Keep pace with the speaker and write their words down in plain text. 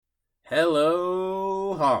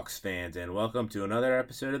Hello, Hawks fans, and welcome to another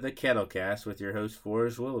episode of the Kettlecast with your host,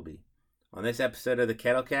 Forrest Willoughby. On this episode of the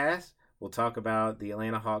Kettlecast, we'll talk about the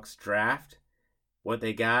Atlanta Hawks draft, what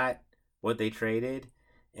they got, what they traded,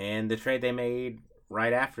 and the trade they made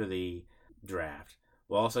right after the draft.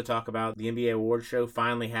 We'll also talk about the NBA award show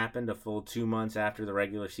finally happened a full 2 months after the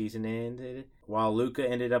regular season ended. While Luka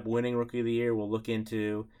ended up winning Rookie of the Year, we'll look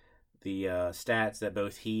into the stats that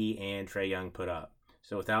both he and Trae Young put up.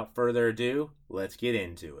 So without further ado, let's get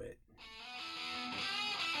into it.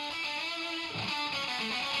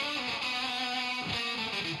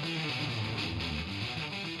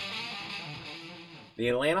 The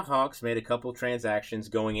Atlanta Hawks made a couple transactions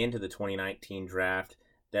going into the 2019 draft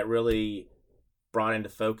that really brought into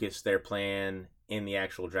focus their plan in the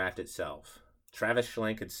actual draft itself. Travis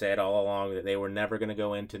Schlenk had said all along that they were never going to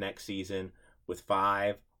go into next season with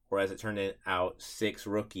 5, or as it turned out, 6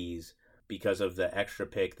 rookies because of the extra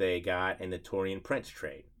pick they got in the Taurean Prince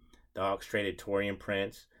trade. The Hawks traded Taurean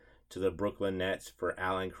Prince to the Brooklyn Nets for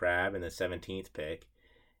Allen Crabbe in the 17th pick.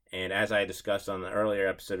 And as I discussed on the earlier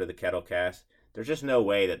episode of the Kettlecast, there's just no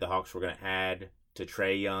way that the Hawks were going to add to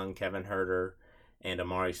Trae Young, Kevin Huerter, and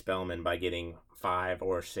Amari Spellman by getting 5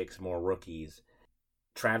 or 6 more rookies.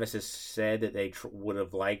 Travis has said that they would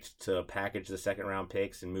have liked to package the second-round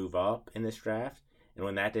picks and move up in this draft. And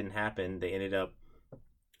when that didn't happen, they ended up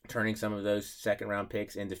turning some of those second-round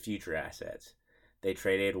picks into future assets. They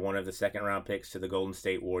traded one of the second-round picks to the Golden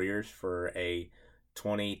State Warriors for a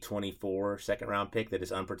 2024 second-round pick that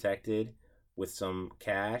is unprotected with some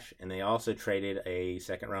cash, and they also traded a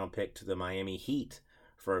second-round pick to the Miami Heat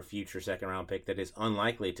for a future second-round pick that is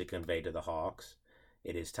unlikely to convey to the Hawks.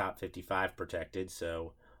 It is top 55 protected,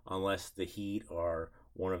 so unless the Heat are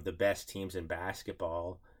one of the best teams in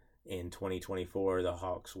basketball in 2024, the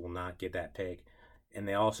Hawks will not get that pick. And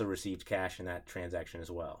they also received cash in that transaction as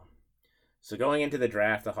well. So going into the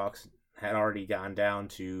draft, the Hawks had already gone down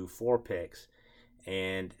to 4 picks.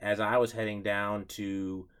 And as I was heading down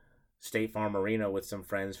to State Farm Arena with some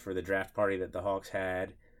friends for the draft party that the Hawks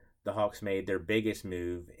had, the Hawks made their biggest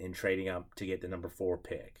move in trading up to get the number 4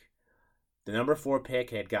 pick. The number 4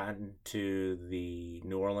 pick had gotten to the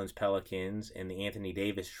New Orleans Pelicans in the Anthony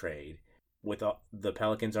Davis trade. With the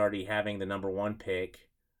Pelicans already having the number 1 pick,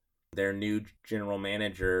 their new general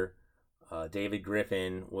manager, David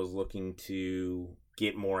Griffin, was looking to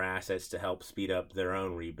get more assets to help speed up their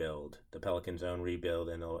own rebuild, the Pelicans' own rebuild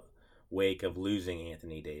in the wake of losing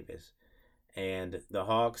Anthony Davis. And the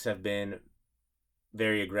Hawks have been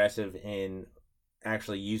very aggressive in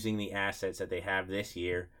actually using the assets that they have this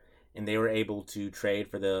year, and they were able to trade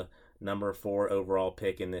for the number 4 overall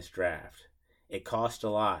pick in this draft. It cost a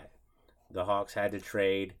lot. The Hawks had to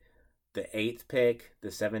trade the 8th pick, the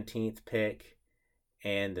 17th pick,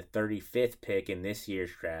 and the 35th pick in this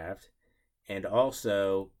year's draft, and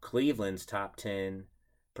also Cleveland's top 10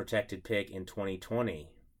 protected pick in 2020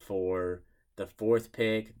 for the 4th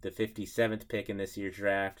pick, the 57th pick in this year's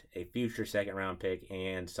draft, a future second-round pick,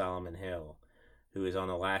 and Solomon Hill, who is on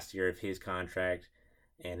the last year of his contract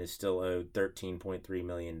and is still owed $13.3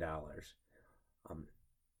 million.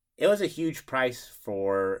 It was a huge price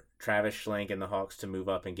for Travis Schlenk and the Hawks to move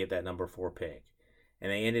up and get that number 4 pick.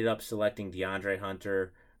 And they ended up selecting DeAndre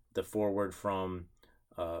Hunter, the forward from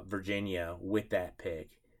Virginia, with that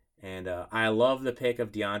pick. And I love the pick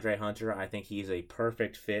of DeAndre Hunter. I think he's a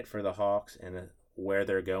perfect fit for the Hawks and where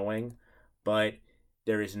they're going. But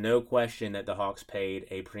there is no question that the Hawks paid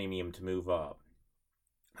a premium to move up.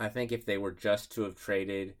 I think if they were just to have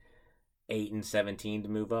traded 8 and 17 to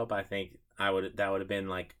move up, I think that would have been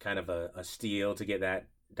like kind of a steal to get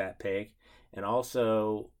that pick. And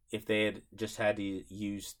also, if they had just had to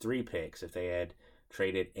use 3 picks, if they had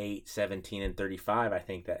traded 8, 17, and 35, I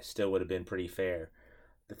think that still would have been pretty fair.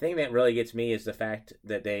 The thing that really gets me is the fact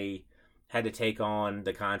that they had to take on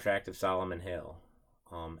the contract of Solomon Hill.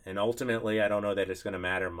 And ultimately, I don't know that it's going to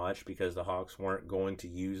matter much because the Hawks weren't going to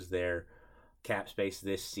use their cap space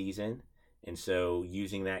this season. And so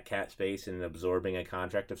using that cap space and absorbing a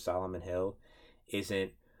contract of Solomon Hill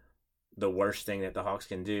isn't the worst thing that the Hawks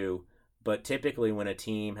can do. But typically when a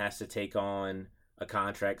team has to take on a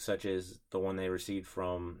contract such as the one they received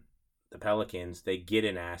from the Pelicans, they get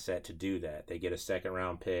an asset to do that. They get a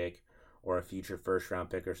second-round pick or a future first-round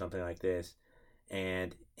pick or something like this.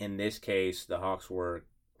 And in this case, the Hawks were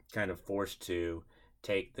kind of forced to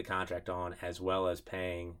take the contract on as well as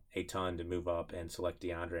paying a ton to move up and select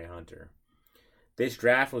DeAndre Hunter. This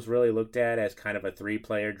draft was really looked at as kind of a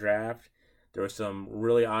 3-player draft. There was some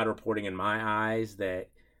really odd reporting in my eyes that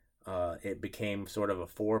it became sort of a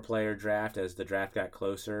 4-player draft as the draft got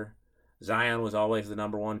closer. Zion was always the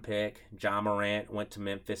number one pick. Ja Morant went to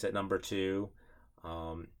Memphis at number 2.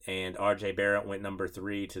 And R.J. Barrett went number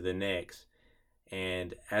 3 to the Knicks.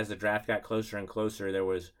 And as the draft got closer and closer, there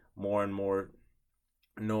was more and more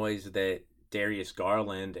noise that Darius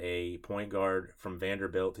Garland, a point guard from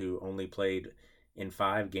Vanderbilt who only played in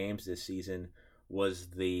 5 games this season, was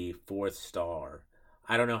the 4th star.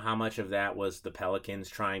 I don't know how much of that was the Pelicans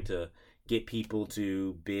trying to get people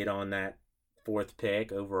to bid on that 4th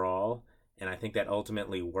pick overall, and I think that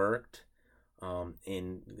ultimately worked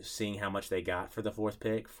in seeing how much they got for the 4th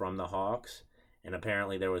pick from the Hawks, and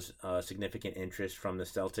apparently there was significant interest from the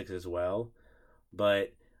Celtics as well.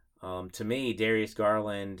 But to me, Darius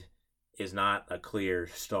Garland is not a clear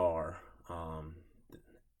star,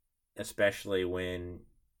 especially when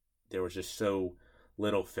there was just so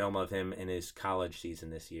little film of him in his college season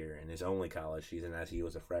this year, and his only college season as he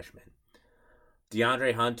was a freshman.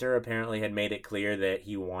 DeAndre Hunter apparently had made it clear that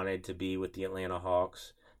he wanted to be with the Atlanta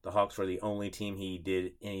Hawks. The Hawks were the only team he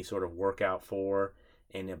did any sort of workout for,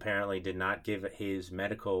 and apparently did not give his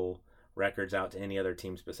medical records out to any other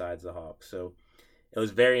teams besides the Hawks. So it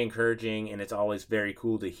was very encouraging, and it's always very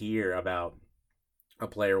cool to hear about a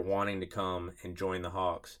player wanting to come and join the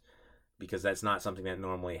Hawks, because that's not something that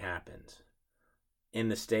normally happens. In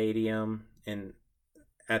the stadium and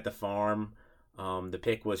at the farm, the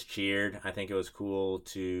pick was cheered. I think it was cool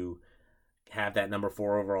to have that number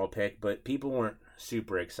 4 overall pick, but people weren't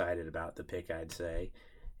super excited about the pick, I'd say.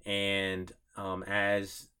 And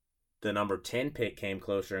as the number 10 pick came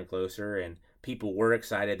closer and closer, and people were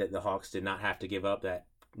excited that the Hawks did not have to give up that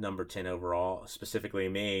number 10 overall, specifically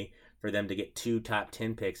me, for them to get 2 top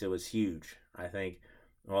 10 picks, it was huge. I think,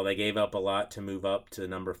 while they gave up a lot to move up to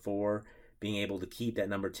number 4, being able to keep that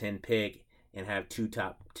number 10 pick and have 2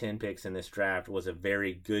 top 10 picks in this draft was a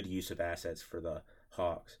very good use of assets for the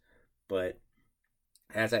Hawks. But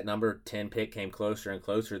as that number 10 pick came closer and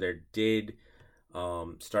closer, there did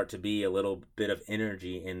start to be a little bit of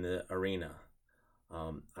energy in the arena.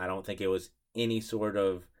 I don't think it was any sort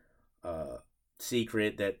of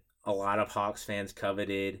secret that a lot of Hawks fans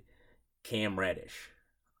coveted Cam Reddish.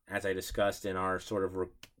 As I discussed in our sort of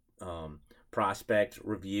prospect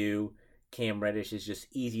review, Cam Reddish is just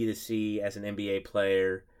easy to see as an NBA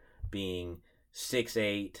player, being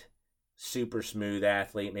 6'8", super smooth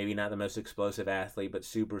athlete, maybe not the most explosive athlete, but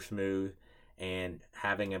super smooth, and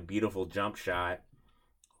having a beautiful jump shot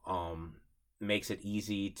makes it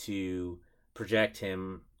easy to project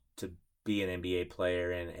him to be an NBA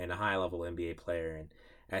player and a high-level NBA player. And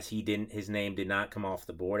as his name did not come off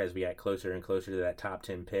the board as we got closer and closer to that top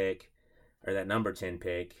 10 pick, or that number 10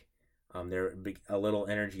 pick, a little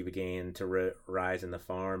energy began to rise in the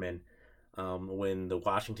farm. And when the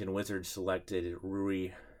Washington Wizards selected Rui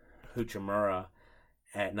Hachimura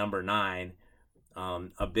at number 9,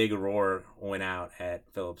 a big roar went out at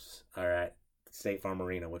State Farm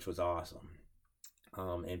Arena, which was awesome.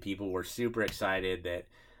 And people were super excited that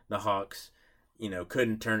the Hawks,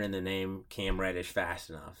 couldn't turn in the name Cam Reddish fast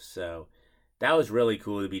enough. So that was really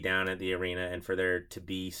cool to be down at the arena and for there to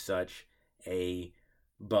be such a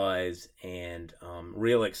buzz and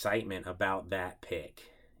real excitement about that pick,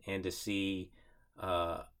 and to see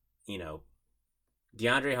DeAndre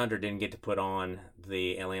Hunter didn't get to put on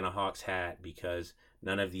the Atlanta Hawks hat because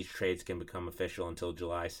none of these trades can become official until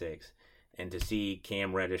July 6th. And to see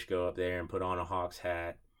Cam Reddish go up there and put on a Hawks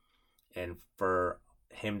hat, and for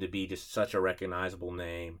him to be just such a recognizable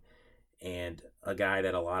name and a guy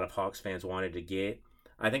that a lot of Hawks fans wanted to get,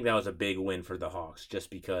 I think that was a big win for the Hawks, just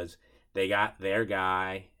because they got their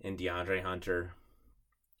guy in DeAndre Hunter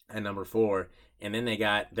at number 4, and then they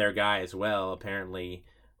got their guy as well. Apparently,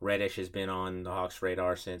 Reddish has been on the Hawks'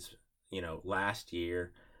 radar since, last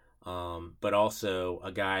year, but also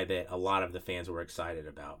a guy that a lot of the fans were excited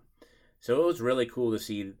about. So it was really cool to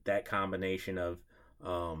see that combination of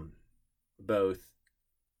both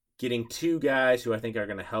getting 2 guys who I think are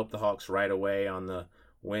going to help the Hawks right away on the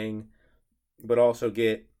wing, but also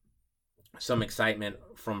get some excitement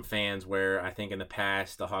from fans, where I think in the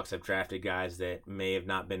past the Hawks have drafted guys that may have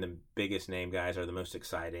not been the biggest name guys or the most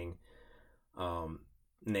exciting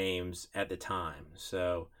names at the time.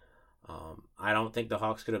 So I don't think the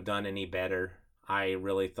Hawks could have done any better. I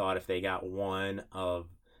really thought if they got one of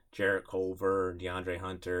Jarrett Culver, DeAndre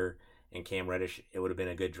Hunter, and Cam Reddish, it would have been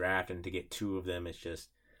a good draft, and to get 2 of them is just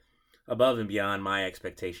above and beyond my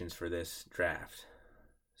expectations for this draft.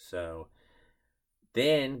 So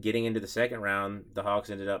then, getting into the second round, the Hawks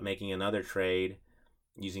ended up making another trade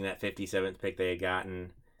using that 57th pick they had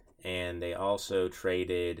gotten, and they also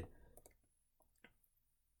traded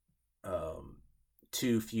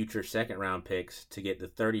 2 future second-round picks to get the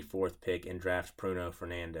 34th pick and draft Bruno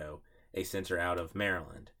Fernando. a center out of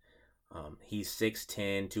Maryland. He's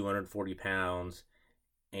 6'10", 240 pounds.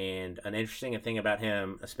 And an interesting thing about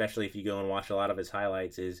him, especially if you go and watch a lot of his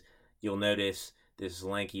highlights, is you'll notice this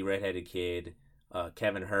lanky redheaded kid,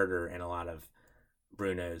 Kevin Herter, in a lot of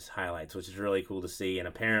Bruno's highlights, which is really cool to see. And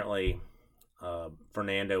apparently,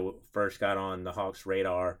 Fernando first got on the Hawks'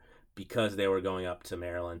 radar because they were going up to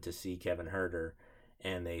Maryland to see Kevin Herter,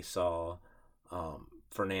 and they saw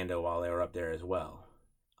Fernando while they were up there as well.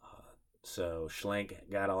 So Schlenk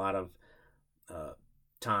got a lot of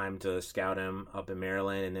time to scout him up in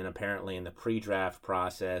Maryland, and then apparently in the pre-draft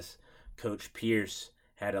process, Coach Pierce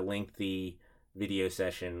had a lengthy video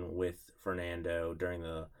session with Fernando during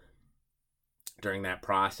that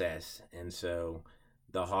process, and so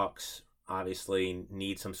the Hawks obviously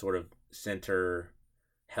need some sort of center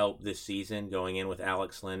help this season, going in with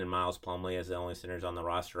Alex Len and Miles Plumlee as the only centers on the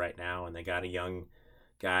roster right now, and they got a young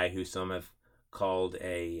guy who some have called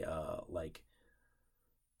a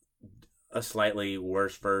slightly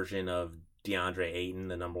worse version of DeAndre Ayton,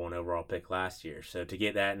 the number 1 overall pick last year. So to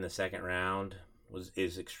get that in the second round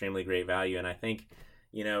is extremely great value, and I think,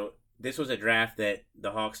 this was a draft that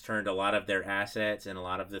the Hawks turned a lot of their assets and a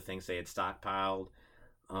lot of the things they had stockpiled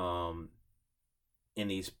in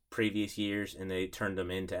these previous years, and they turned them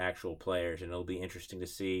into actual players. And it'll be interesting to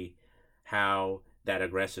see how that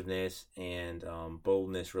aggressiveness and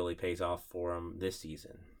boldness really pays off for them this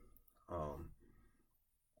season.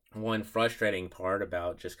 One frustrating part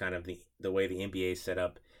about just kind of the way the NBA is set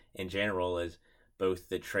up in general is both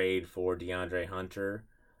the trade for DeAndre Hunter,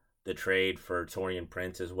 the trade for Taurean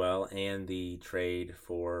Prince as well, and the trade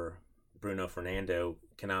for Bruno Fernando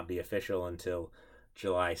cannot be official until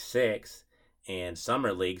July 6th, and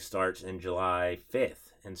Summer League starts in July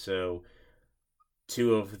 5th. And so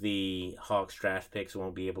 2 of the Hawks draft picks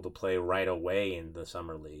won't be able to play right away in the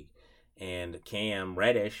Summer League. And Cam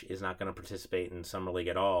Reddish is not going to participate in Summer League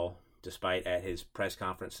at all, despite at his press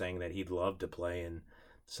conference saying that he'd love to play in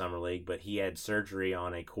Summer League, but he had surgery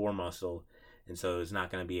on a core muscle, and so is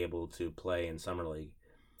not going to be able to play in Summer League.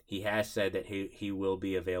 He has said that he will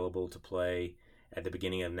be available to play at the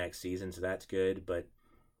beginning of next season, so that's good, but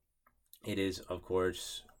it is, of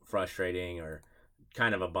course, frustrating or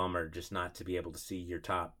kind of a bummer just not to be able to see your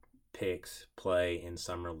top picks play in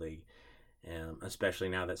Summer League, especially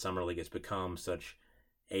now that Summer League has become such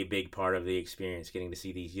a big part of the experience, getting to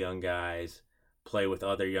see these young guys play with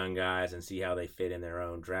other young guys and see how they fit in their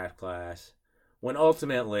own draft class, when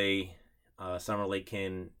ultimately Summer League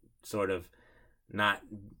can sort of not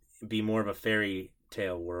be more of a fairy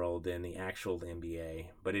tale world than the actual NBA.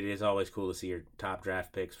 But it is always cool to see your top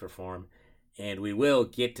draft picks perform, and we will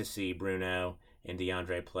get to see Bruno and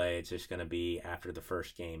DeAndre play. It's just going to be after the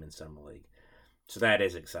first game in Summer League, so that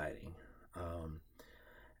is exciting.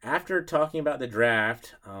 After talking about the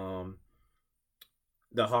draft,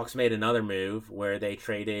 the Hawks made another move where they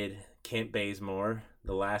traded Kent Bazemore,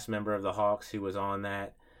 the last member of the Hawks who was on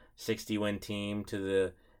that 60-win team, to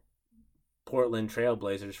the Portland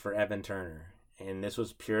Trailblazers for Evan Turner. And this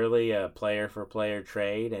was purely a player-for-player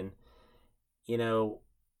trade, and,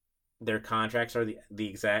 their contracts are the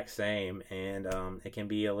exact same, and it can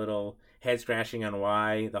be a little head-scratching on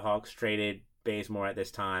why the Hawks traded Bazemore at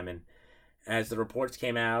this time. And as the reports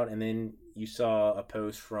came out, and then you saw a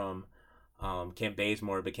post from Kent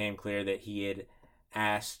Bazemore, it became clear that he had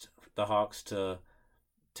asked the Hawks to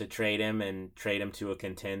trade him and trade him to a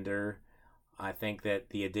contender. I think that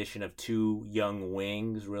the addition of 2 young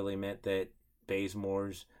wings really meant that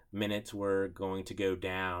Bazemore's minutes were going to go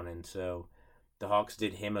down, and so the Hawks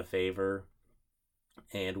did him a favor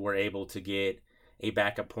and were able to get a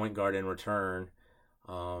backup point guard in return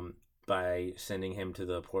by sending him to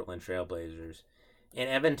the Portland Trailblazers. And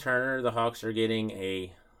Evan Turner, the Hawks are getting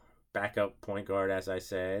a backup point guard, as I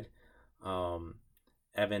said.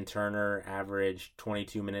 Evan Turner averaged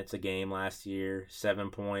 22 minutes a game last year, 7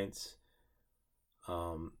 points,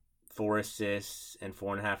 4 assists, and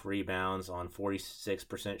 4.5 rebounds on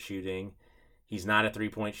 46% shooting. He's not a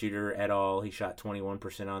three-point shooter at all. He shot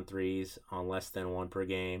 21% on threes on less than 1 per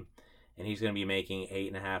game, and he's going to be making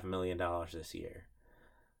 $8.5 million this year.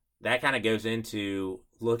 That kind of goes into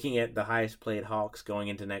looking at the highest paid Hawks going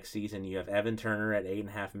into next season. You have Evan Turner at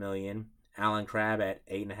 $8.5 million, Alan Crabb at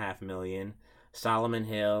 $8.5 million, Solomon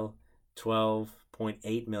Hill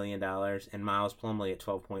 $12.8 million, and Miles Plumlee at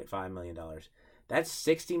 $12.5 million. That's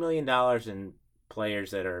 $60 million in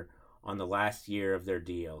players that are on the last year of their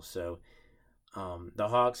deal. So the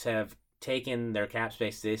Hawks have taken their cap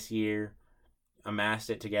space this year, amassed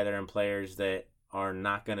it together in players that are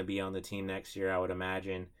not going to be on the team next year, I would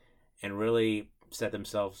imagine, and really set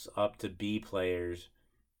themselves up to be players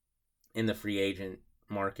in the free agent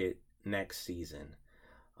market next season.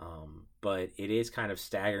 But it is kind of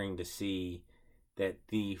staggering to see that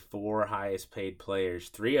the 4 highest paid players,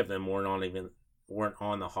 3 of them weren't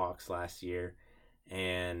on the Hawks last year,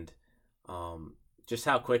 and just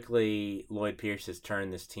how quickly Lloyd Pierce has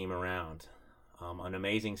turned this team around. An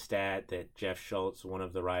amazing stat that Jeff Schultz, one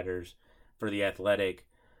of the writers for The Athletic,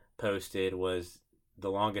 posted was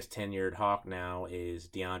the longest tenured Hawk now is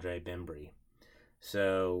DeAndre Bembry.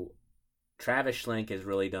 So Travis Schlenk has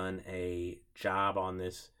really done a job on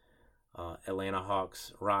this Atlanta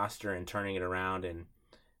Hawks roster and turning it around, and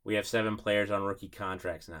we have 7 players on rookie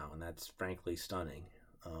contracts now, and that's frankly stunning.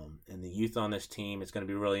 And the youth on this team, it's going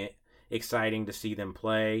to be really exciting to see them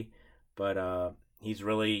play, but he's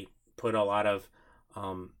really put a lot of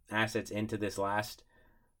assets into this last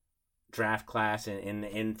draft class and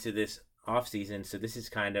into this offseason, so this is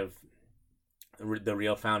kind of the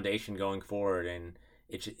real foundation going forward, and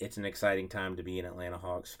it's an exciting time to be an Atlanta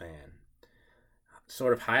Hawks fan.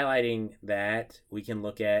 Sort of highlighting that, we can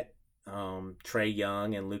look at Trae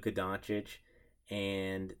Young and Luka Doncic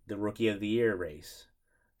and the Rookie of the Year race.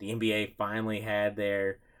 The NBA finally had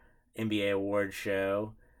their NBA award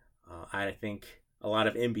show. I think a lot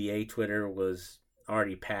of NBA Twitter was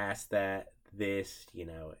already past that.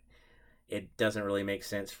 It doesn't really make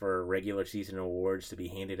sense for regular season awards to be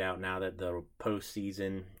handed out now that the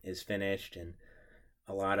postseason is finished, and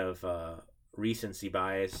a lot of recency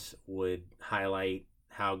bias would highlight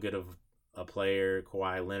how good of a player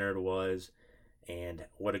Kawhi Leonard was and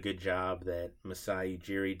what a good job that Masai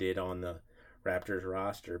Ujiri did on the Raptors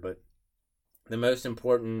roster. But the most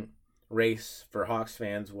important race for Hawks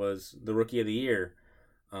fans was the Rookie of the Year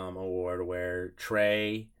award, where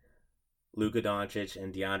Trae, Luka Doncic,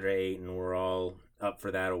 and DeAndre Ayton were all up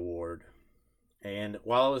for that award. And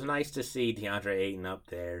while it was nice to see DeAndre Ayton up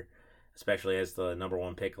there, especially as the number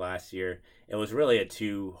 1 pick last year, it was really a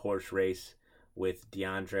 2-horse race with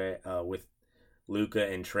with Luka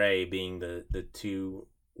and Trae being the 2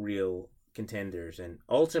 real contenders. And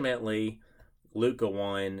ultimately, Luka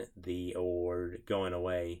won the award going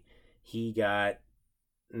away. He got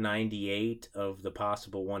 98 of the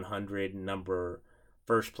possible 100 number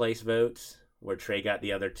first place votes, where Trae got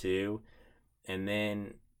the other 2, and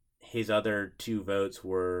then his other 2 votes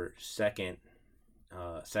were second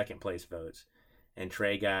place votes, and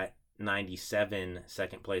Trae got 97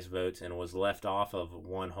 second place votes and was left off of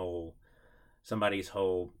somebody's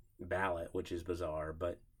whole ballot, which is bizarre.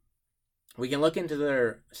 But we can look into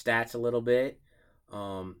their stats a little bit.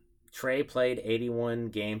 Trae played 81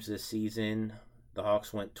 games this season. The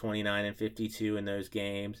Hawks went 29-52 in those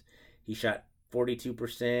games. He shot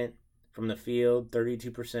 42% from the field,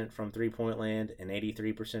 32% from three-point land, and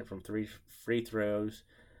 83% from 3 free throws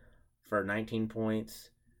for 19 points,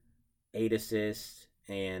 8 assists,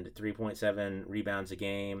 and 3.7 rebounds a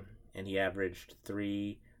game, and he averaged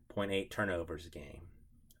 3.8 turnovers a game.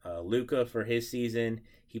 Luka, for his season,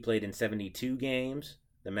 he played in 72 games.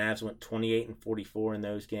 The Mavs went 28-44 in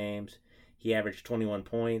those games. He averaged 21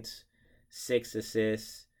 points, 6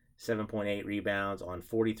 assists, 7.8 rebounds on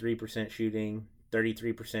 43% shooting,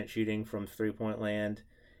 33% shooting from three-point land,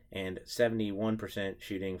 and 71%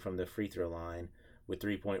 shooting from the free throw line with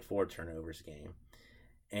 3.4 turnovers a game.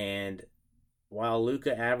 And while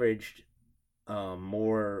Luka averaged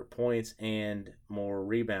more points and more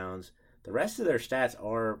rebounds, the rest of their stats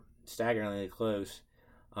are staggeringly close,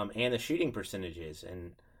 and the shooting percentages.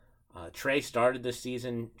 And Trae started the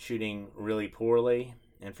season shooting really poorly,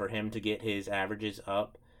 and for him to get his averages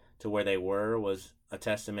up to where they were was a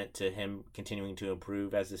testament to him continuing to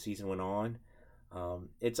improve as the season went on.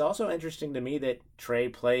 It's also interesting to me that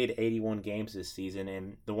Trae played 81 games this season,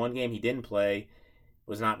 and the one game he didn't play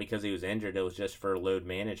was not because he was injured. It was just for load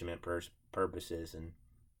management purposes. And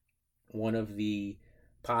one of the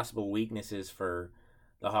possible weaknesses for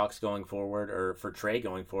the Hawks going forward, or for Trae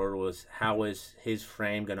going forward, was how was his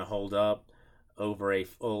frame going to hold up over a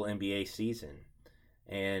full NBA season.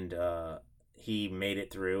 And he made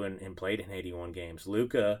it through and played in 81 games.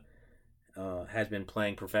 Luka has been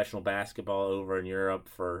playing professional basketball over in Europe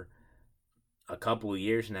for a couple of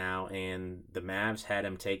years now, and the Mavs had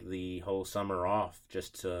him take the whole summer off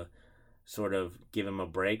just to sort of give him a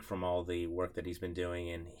break from all the work that he's been doing,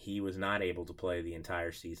 and he was not able to play the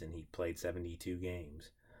entire season. He played 72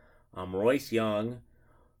 games. Royce Young,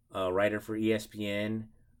 a writer for ESPN,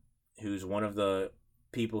 who's one of the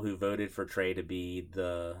people who voted for Trae to be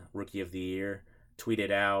the Rookie of the Year,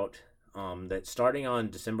 tweeted out that starting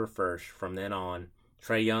on December 1st, from then on,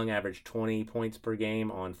 Trae Young averaged 20 points per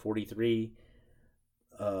game on 43%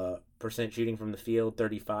 shooting from the field,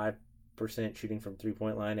 35% shooting from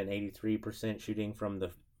three-point line, and 83% shooting from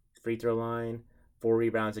the free throw line 4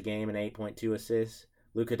 rebounds a game and 8.2 assists.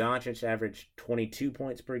 Luka Doncic averaged 22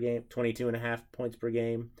 points per game, 22.5 points per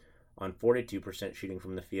game on 42% shooting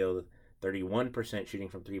from the field, 31% shooting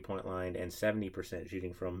from three-point line, and 70%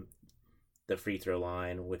 shooting from the free throw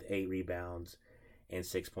line with 8 rebounds and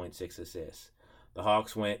 6.6 assists. The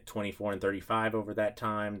Hawks went 24 and 35 over that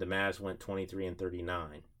time. The Mavs went 23 and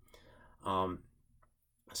 39.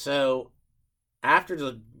 So after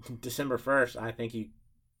the December 1st, I think you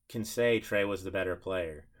can say Trae was the better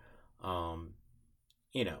player.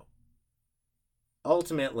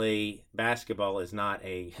 Ultimately, basketball is not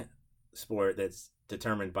a sport that's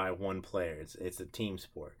determined by one player. It's a team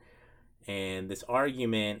sport. And this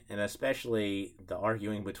argument, and especially the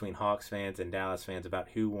arguing between Hawks fans and Dallas fans about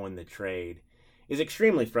who won the trade, is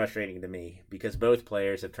extremely frustrating to me because both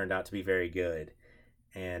players have turned out to be very good.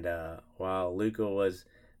 And while Luka was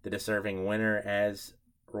the deserving winner, as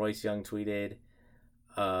Royce Young tweeted,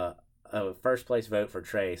 a first place vote for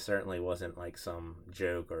Trae certainly wasn't like some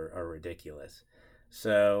joke or ridiculous.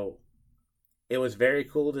 So it was very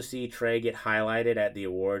cool to see Trae get highlighted at the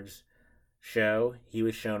awards show. He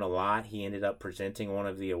was shown a lot. He ended up presenting one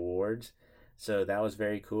of the awards. So that was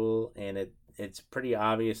very cool. And it's pretty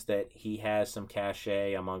obvious that he has some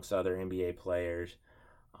cachet amongst other NBA players.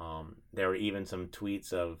 There were even some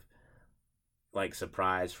tweets of like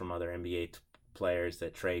surprise from other NBA players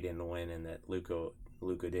that Trae didn't win and that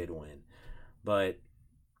Luka did win. But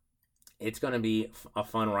it's going to be a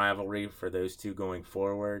fun rivalry for those two going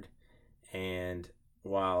forward. And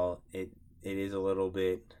while it is a little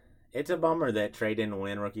bit, it's a bummer that Trae didn't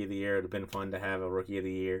win Rookie of the Year. It would have been fun to have a Rookie of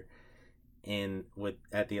the Year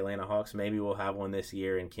at the Atlanta Hawks. Maybe we'll have one this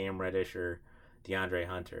year in Cam Reddish or DeAndre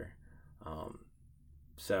Hunter.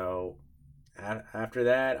 So after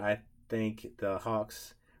that, I think the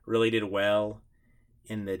Hawks really did well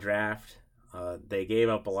in the draft. They gave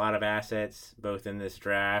up a lot of assets both in this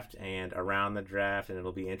draft and around the draft, and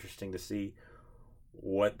it'll be interesting to see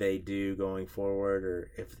what they do going forward,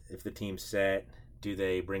 or if the team's set. Do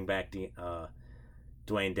they bring back Dwayne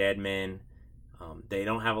Dedman? They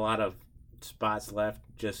don't have a lot of spots left,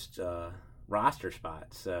 just roster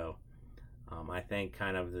spots. So I think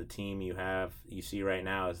kind of the team you see right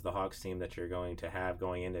now is the Hawks team that you're going to have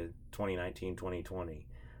going into 2019-2020.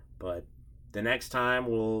 But the next time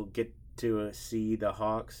we'll get to see the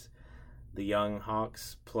young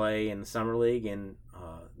Hawks play in the Summer League, and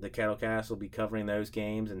the Kettlecast will be covering those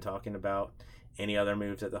games and talking about any other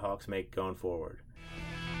moves that the Hawks make going forward.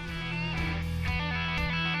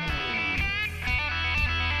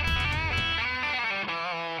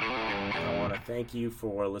 I want to thank you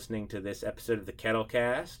for listening to this episode of the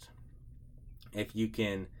Kettlecast. If you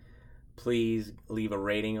can please leave a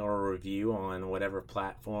rating or a review on whatever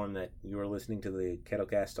platform that you are listening to the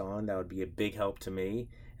Kettlecast on, that would be a big help to me.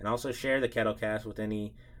 And also share the Kettlecast with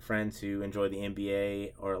any friends who enjoy the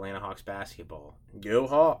NBA or Atlanta Hawks basketball. Go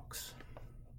Hawks!